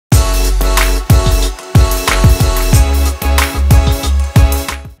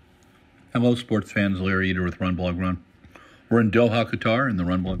Hello, sports fans. Larry Eater with RunBlogRun. We're in Doha, Qatar, in the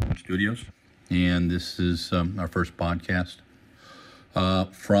RunBlogRun studios, and this is our first podcast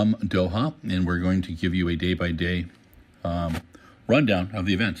from Doha, and we're going to give you a day-by-day rundown of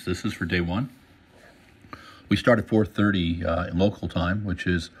the events. This is for day one. We start at 4:30 in local time, which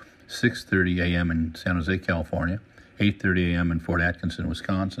is 6:30 a.m. in San Jose, California, 8:30 a.m. in Fort Atkinson,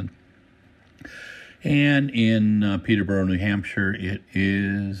 Wisconsin. And in Peterborough, New Hampshire, it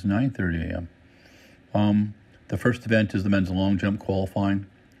is 9:30 a.m. The first event is the men's long jump qualifying.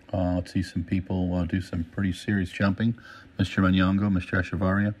 Let's see some people do some pretty serious jumping. Mr. Manyongo, Mr.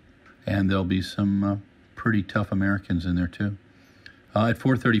 Echevarria. And there'll be some pretty tough Americans in there, too. At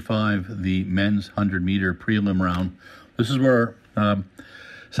 4:35, the men's 100-meter prelim round. This is where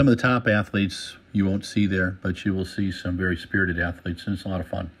some of the top athletes you won't see there, but you will see some very spirited athletes, and it's a lot of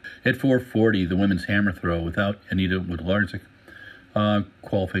fun. At 4:40, the women's hammer throw without Anita Woodlarczyk.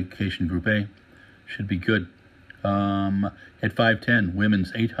 Qualification Group A should be good. At 5:10,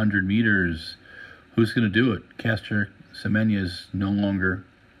 women's 800 meters. Who's going to do it? Castor Semenya is no longer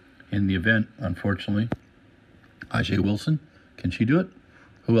in the event, unfortunately. Ajay Wilson, can she do it?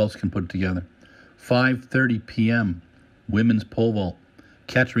 Who else can put it together? 5:30 p.m., women's pole vault.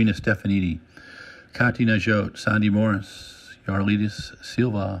 Katerina Stefanidi, Kati Najot, Sandy Morris, Yarlidis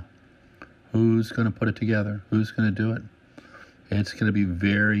Silva. Who's going to put it together? Who's going to do it? It's going to be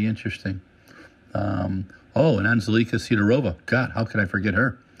very interesting. And Anzelika Sidorova. God, how could I forget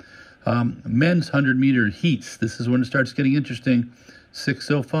her? Men's 100-meter heats. This is when it starts getting interesting.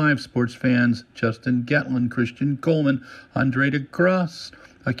 6:05, sports fans. Justin Gatlin, Christian Coleman, Andre de Grasse,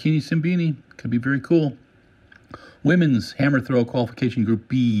 Akini Simbini. Could be very cool. Women's hammer throw qualification Group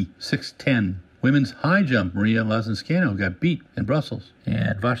B, 6:10. Women's high jump, Maria Lazinskano got beat in Brussels.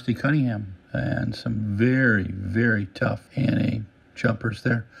 And Vashti Cunningham. And some very, very tough NA jumpers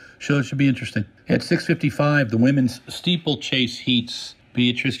there. So it should be interesting. At 6:55, the women's steeplechase heats.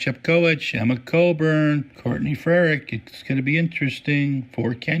 Beatrice Chepkoech, Emma Coburn, Courtney Frerick. It's going to be interesting.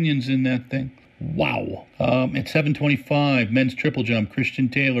 4 Kenyans in that thing. Wow. At 7:25, men's triple jump. Christian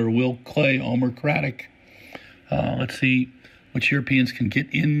Taylor, Will Clay, Omer Craddock. Let's see which Europeans can get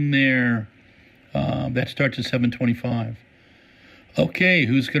in there. That starts at 7:25. Okay,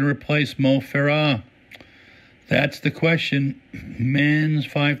 who's going to replace Mo Farah? That's the question. Men's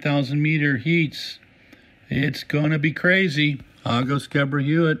 5,000-meter heats. It's going to be crazy. Agos Gebra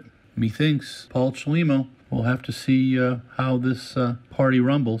Hewitt, methinks. Paul Chalimo. We'll have to see how this party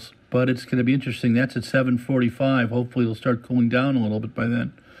rumbles. But it's going to be interesting. That's at 7:45. Hopefully it'll start cooling down a little bit by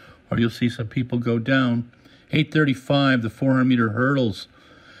then. Or you'll see some people go down. 8:35, the 400-meter hurdles.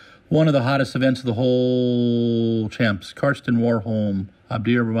 One of the hottest events of the whole champs. Karsten Warholm,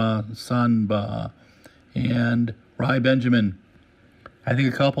 Abdirba Sanba, and Rai Benjamin. I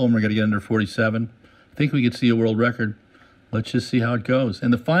think a couple of them are going to get under 47. I think we could see a world record. Let's just see how it goes.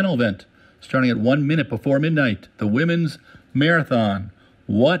 And the final event, starting at 1 minute before midnight, the women's marathon.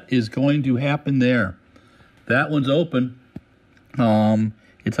 What is going to happen there? That one's open.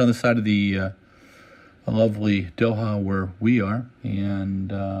 It's on the side of the lovely Doha where we are, and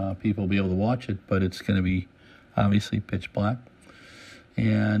people will be able to watch it, but it's going to be obviously pitch black,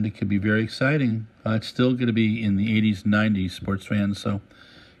 and it could be very exciting. It's still going to be in the 80s and 90s, sports fans, so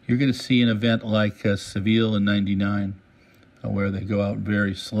you're going to see an event like Seville in 99, where they go out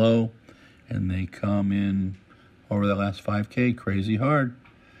very slow, and they come in over the last 5K crazy hard.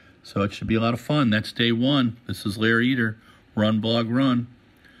 So it should be a lot of fun. That's day one. This is Larry Eater, Run Blog Run,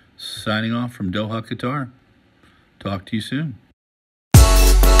 signing off from Doha, Qatar. Talk to you soon.